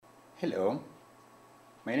Hello,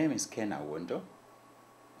 my name is Awuondo.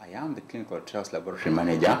 I am the Clinical Trials Laboratory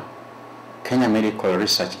Manager, Kenya Medical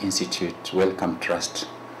Research Institute Wellcome Trust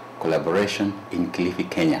Collaboration in Kilifi,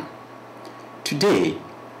 Kenya. Today,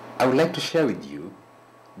 I would like to share with you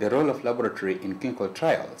the role of laboratory in clinical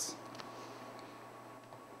trials.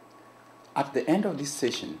 At the end of this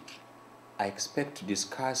session, I expect to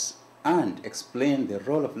discuss and explain the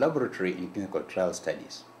role of laboratory in clinical trial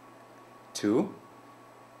studies. 2.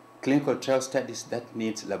 Clinical trial studies that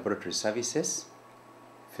needs laboratory services.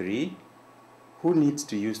 3. Who needs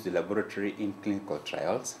to use the laboratory in clinical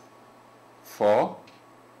trials? 4.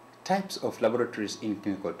 Types of laboratories in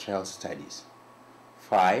clinical trial studies.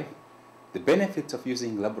 5. The benefits of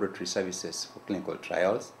using laboratory services for clinical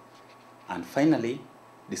trials. And finally,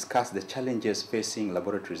 discuss the challenges facing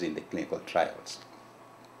laboratories in the clinical trials.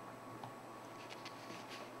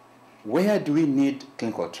 Where do we need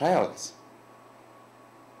clinical trials?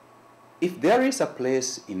 If there is a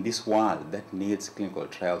place in this world that needs clinical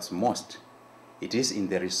trials most, it is in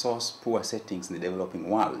the resource-poor settings in the developing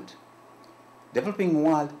world. Developing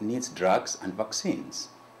world needs drugs and vaccines.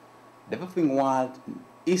 Developing world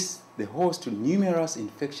is the host to numerous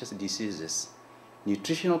infectious diseases,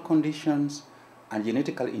 nutritional conditions, and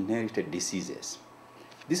genetically inherited diseases.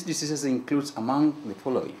 These diseases include among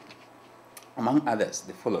others,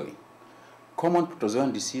 the following. Common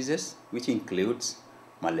protozoan diseases, which includes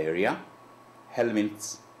malaria,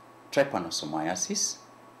 helminths, trypanosomiasis,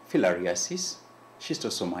 filariasis,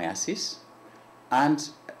 schistosomiasis,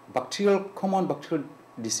 and common bacterial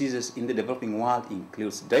diseases in the developing world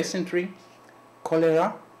includes dysentery,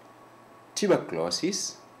 cholera,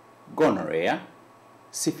 tuberculosis, gonorrhea,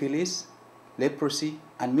 syphilis, leprosy,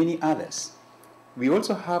 and many others. We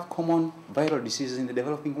also have common viral diseases in the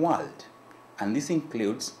developing world, and this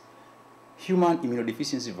includes human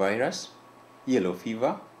immunodeficiency virus, yellow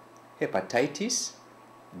fever, hepatitis,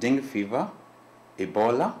 dengue fever,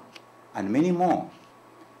 Ebola, and many more.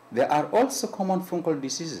 There are also common fungal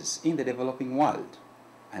diseases in the developing world,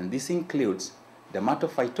 and this includes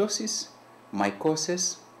dermatophytosis,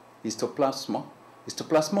 mycosis,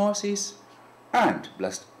 histoplasmosis, and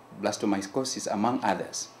blastomycosis, among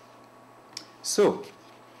others. So,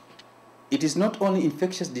 it is not only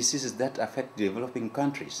infectious diseases that affect developing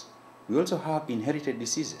countries. We also have inherited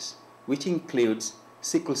diseases, which includes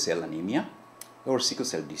sickle cell anemia or sickle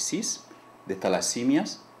cell disease, the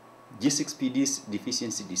thalassemias, G6PD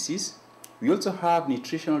deficiency disease. We also have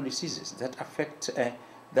nutritional diseases that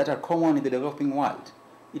are common in the developing world.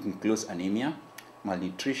 It includes anemia,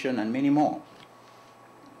 malnutrition, and many more.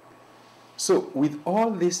 So, with all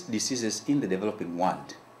these diseases in the developing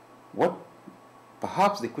world,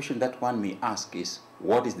 perhaps the question that one may ask is,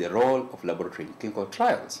 what is the role of laboratory in clinical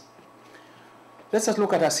trials? Let's just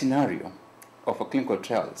look at a scenario of a clinical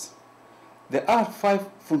trials. There are 5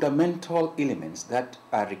 fundamental elements that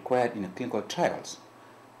are required in a clinical trials,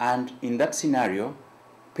 and in that scenario,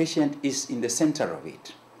 patient is in the center of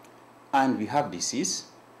it. And we have disease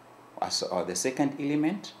as the second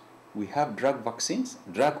element. We have drug or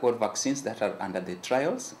vaccines that are under the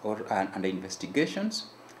trials or under investigations.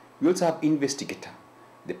 We also have investigator,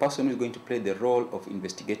 the person who is going to play the role of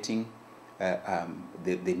investigating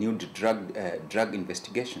the new drug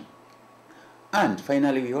investigation. And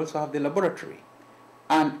finally, we also have the laboratory.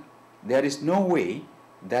 And there is no way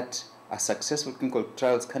that a successful clinical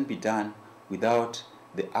trials can be done without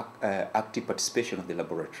the active participation of the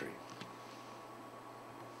laboratory.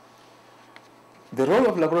 The role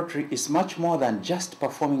of laboratory is much more than just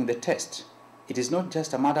performing the test. It is not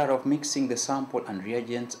just a matter of mixing the sample and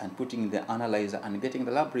reagents and putting in the analyzer and getting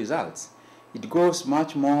the lab results. It goes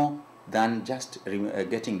much more than just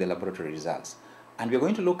getting the laboratory results. And we're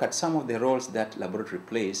going to look at some of the roles that laboratory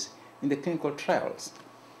plays in the clinical trials.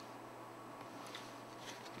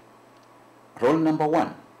 Role number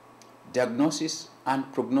 1, diagnosis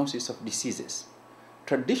and prognosis of diseases.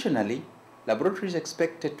 Traditionally, laboratory is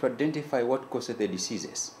expected to identify what causes the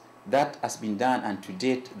diseases. That has been done, and to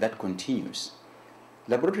date, that continues.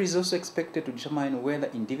 Laboratory is also expected to determine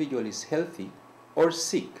whether individual is healthy or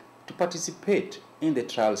sick to participate in the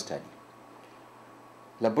trial study.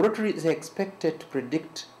 Laboratory is expected to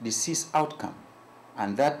predict disease outcome,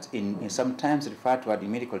 and that in sometimes referred to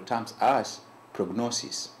in medical terms as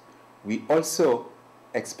prognosis. We also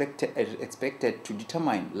expected to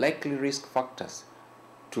determine likely risk factors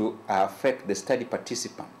to affect the study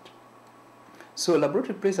participant. So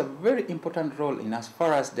laboratory plays a very important role in as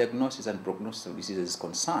far as diagnosis and prognosis of diseases is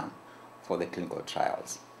concerned for the clinical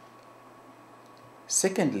trials.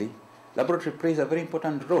 Secondly, laboratory plays a very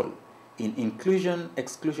important role in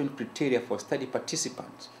inclusion-exclusion criteria for study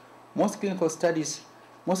participants. Most clinical studies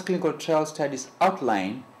Most clinical trial studies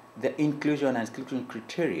outline the inclusion and exclusion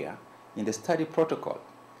criteria in the study protocol.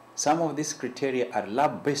 Some of these criteria are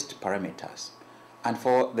lab-based parameters, and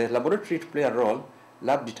for the laboratory to play a role,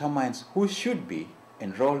 lab determines who should be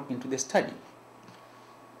enrolled into the study.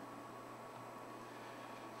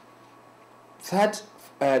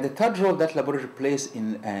 The third role that laboratory plays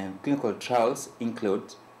in clinical trials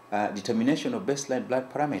includes determination of baseline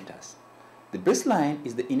blood parameters. The baseline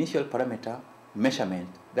is the initial parameter measurement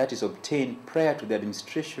that is obtained prior to the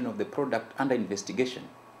administration of the product under investigation,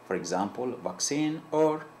 for example, vaccine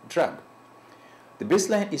or drug. The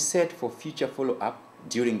baseline is set for future follow-up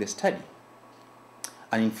during the study.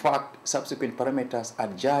 And in fact, subsequent parameters are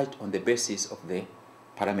judged on the basis of the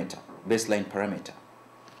baseline parameter.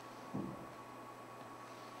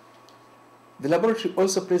 The laboratory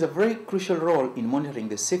also plays a very crucial role in monitoring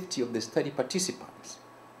the safety of the study participants.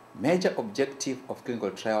 Major objective of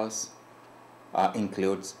clinical trials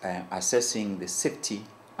includes assessing the safety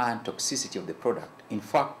and toxicity of the product. In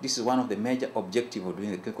fact, this is one of the major objectives of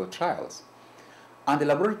doing the clinical trials. And the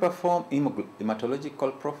laboratory performs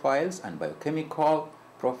hematological profiles and biochemical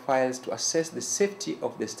profiles to assess the safety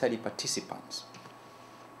of the study participants.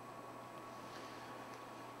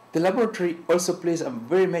 The laboratory also plays a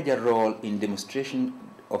very major role in demonstration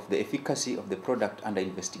of the efficacy of the product under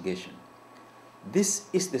investigation. This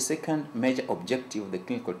is the second major objective of the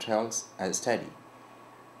clinical trials study,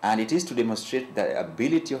 and it is to demonstrate the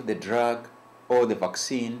ability of the drug or the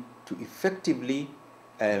vaccine to effectively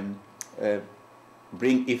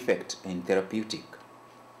bring effect in therapeutic.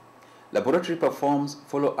 Laboratory performs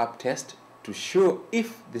follow-up tests to show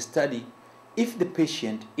if the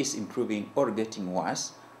patient is improving or getting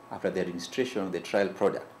worse after the administration of the trial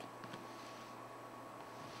product.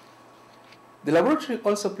 The laboratory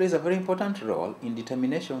also plays a very important role in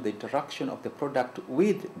determination of the interaction of the product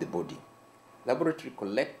with the body. Laboratory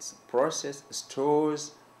collects, processes,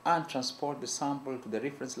 stores, and transports the sample to the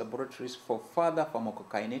reference laboratories for further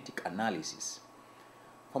pharmacokinetic analysis.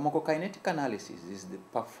 Pharmacokinetic analysis is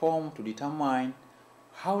performed to determine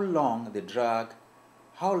how long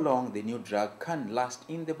the new drug can last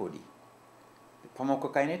in the body. The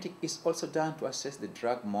pharmacokinetic is also done to assess the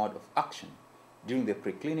drug mode of action during the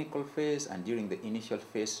preclinical phase and during the initial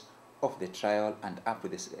phase of the trial and up to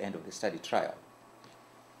the end of the study trial.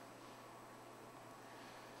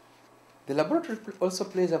 The laboratory also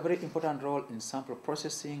plays a very important role in sample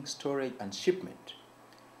processing, storage, and shipment.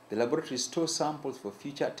 The laboratory stores samples for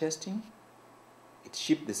future testing. It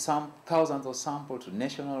ships the thousands of samples to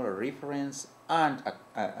national reference and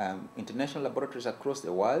international laboratories across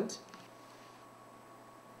the world.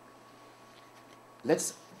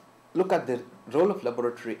 Let's look at the role of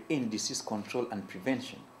laboratory in disease control and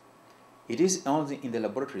prevention. It is only in the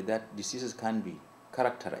laboratory that diseases can be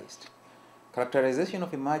characterized. Characterization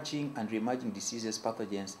of emerging and re-emerging diseases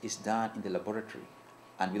pathogens is done in the laboratory.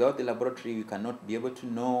 And without the laboratory, we cannot be able to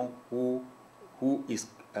know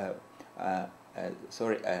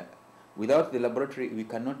without the laboratory, we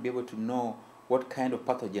cannot be able to know what kind of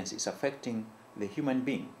pathogens is affecting the human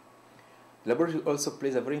being. Laboratory also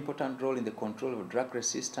plays a very important role in the control of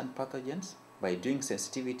drug-resistant pathogens by doing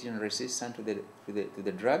sensitivity and resistance to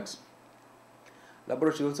the drugs.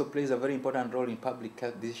 Laboratory also plays a very important role in public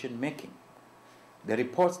health decision making. The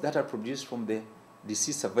reports that are produced from the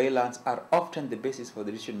disease surveillance are often the basis for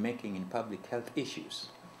the decision making in public health issues.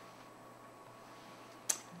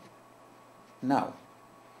 Now,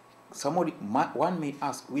 one may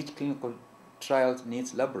ask which clinical trials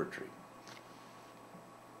needs laboratory.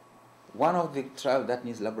 One of the trials that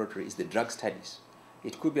needs laboratory is the drug studies.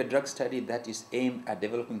 It could be a drug study that is aimed at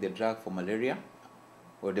developing the drug for malaria,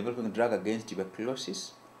 or developing a drug against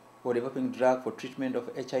tuberculosis, or developing a drug for treatment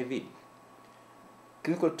of HIV.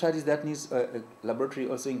 Clinical studies that needs laboratory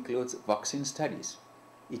also includes vaccine studies.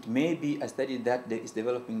 It may be a study that is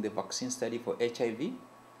developing the vaccine study for HIV,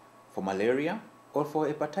 for malaria, or for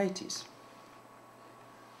hepatitis.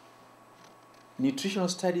 Nutritional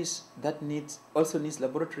studies that also needs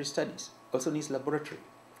laboratory studies,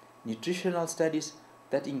 Nutritional studies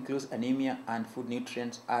that includes anemia and food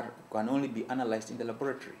nutrients can only be analyzed in the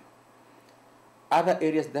laboratory. Other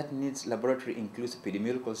areas that needs laboratory includes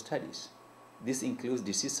epidemiological studies. This includes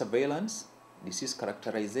disease surveillance, disease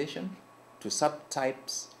characterization to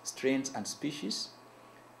subtypes, strains, and species,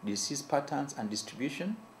 disease patterns and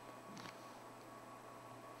distribution.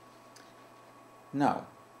 Now,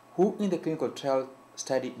 who in the clinical trial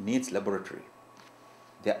study needs laboratory?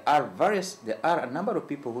 There are a number of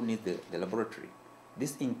people who need the laboratory.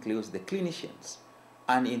 This includes the clinicians,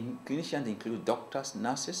 and clinicians include doctors,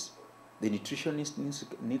 nurses. The nutritionist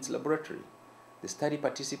needs laboratory. The study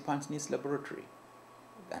participants needs laboratory.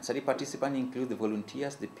 And study participants include the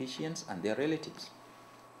volunteers, the patients, and their relatives.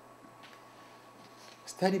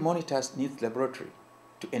 Study monitors needs laboratory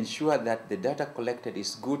to ensure that the data collected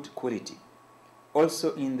is good quality.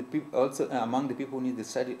 Also, among the people who need the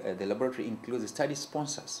study, the laboratory includes the study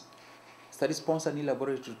sponsors. Study sponsors need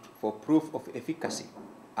laboratory for proof of efficacy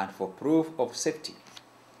and for proof of safety.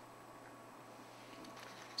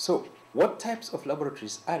 So, what types of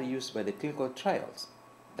laboratories are used by the clinical trials?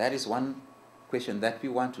 That is one question that we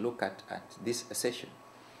want to look at this session.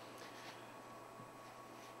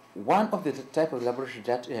 One of the type of laboratory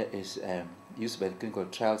that is used by the clinical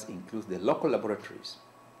trials includes the local laboratories.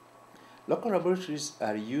 Local laboratories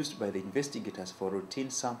are used by the investigators for routine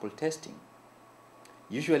sample testing.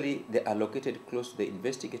 Usually, they are located close to the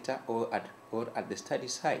investigator or at the study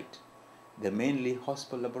site. They're mainly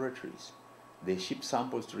hospital laboratories. They ship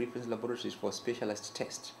samples to reference laboratories for specialized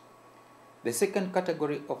tests. The second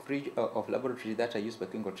category of laboratories that are used by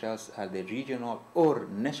clinical trials are the regional or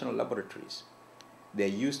national laboratories. They are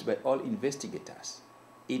used by all investigators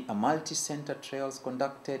in a multi-center trials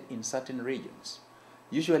conducted in certain regions.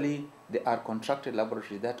 Usually, they are contracted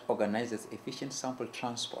laboratories that organizes efficient sample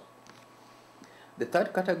transport. The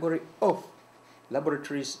third category of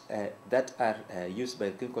laboratories that are used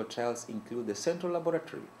by clinical trials include the central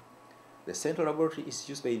laboratory. The central laboratory is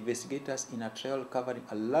used by investigators in a trial covering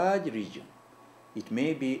a large region. It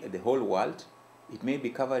may be the whole world, it may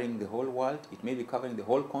be covering the whole world, it may be covering the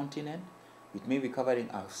whole continent, it may be covering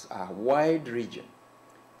a wide region.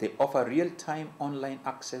 They offer real-time online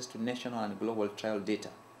access to national and global trial data.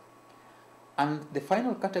 And the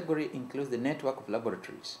final category includes the network of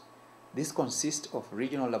laboratories. This consists of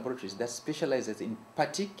regional laboratories that specializes in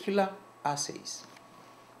particular assays.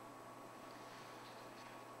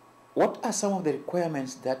 What are some of the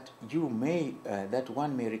requirements that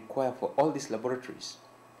one may require for all these laboratories?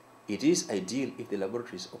 It is ideal if the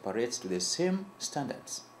laboratories operates to the same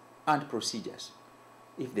standards and procedures,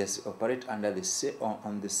 if they operate on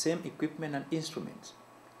the same equipment and instruments,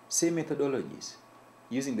 same methodologies,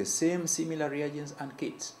 using the same similar reagents and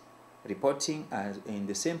kits, reporting in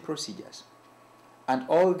the same procedures, and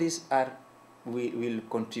all these will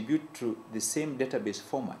contribute to the same database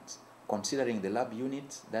formats, considering the lab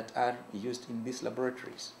units that are used in these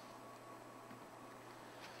laboratories.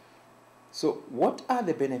 So, what are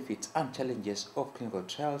the benefits and challenges of clinical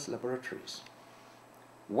trials laboratories?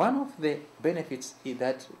 One of the benefits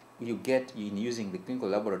that you get in using the clinical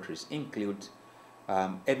laboratories include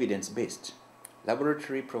evidence-based.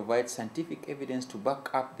 Laboratory provides scientific evidence to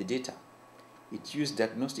back up the data. It uses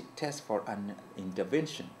diagnostic tests for an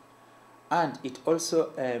intervention, and it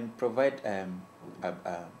also provides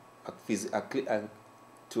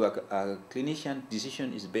to a clinician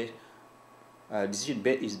decision is based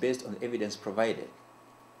on the evidence provided.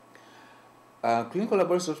 Clinical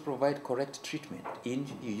laboratories provide correct treatment. In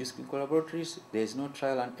you use clinical laboratories, there is no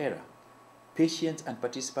trial and error. Patients and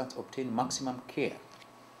participants obtain maximum care.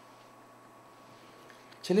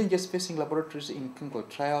 Challenges facing laboratories in clinical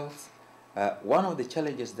trials. One of the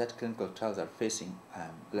challenges that clinical trials are facing,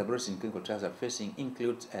 laboratories in clinical trials are facing,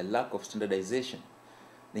 includes a lack of standardization.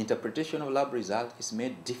 The interpretation of lab results is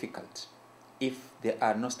made difficult if they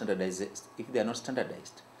are not standardized.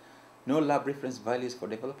 No lab reference values for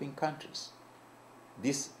developing countries.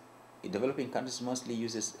 This developing countries mostly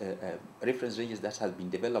uses reference ranges that has been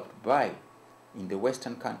developed by the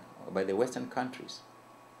Western countries.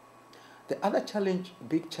 The other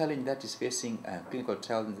big challenge that is facing clinical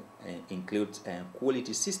trials includes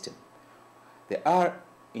quality system. There are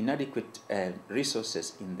inadequate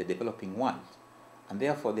resources in the developing world, and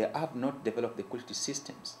therefore they have not developed the quality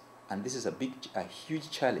systems, and this is a huge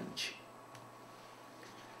challenge.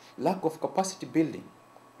 Lack of capacity building.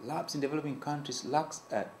 Labs in developing countries lack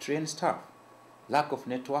trained staff. Lack of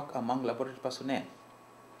network among laboratory personnel.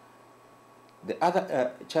 The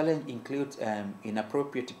other challenge includes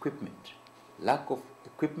inappropriate equipment. Lack of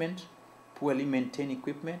equipment, poorly maintained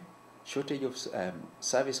equipment, shortage of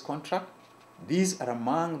service contract. These are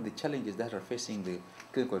among the challenges that are facing the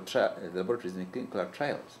clinical laboratories in clinical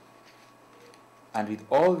trials. And with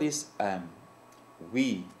all this,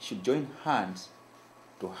 we should join hands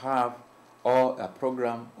to have a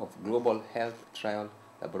program of global health trial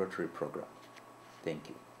laboratory program. Thank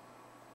you.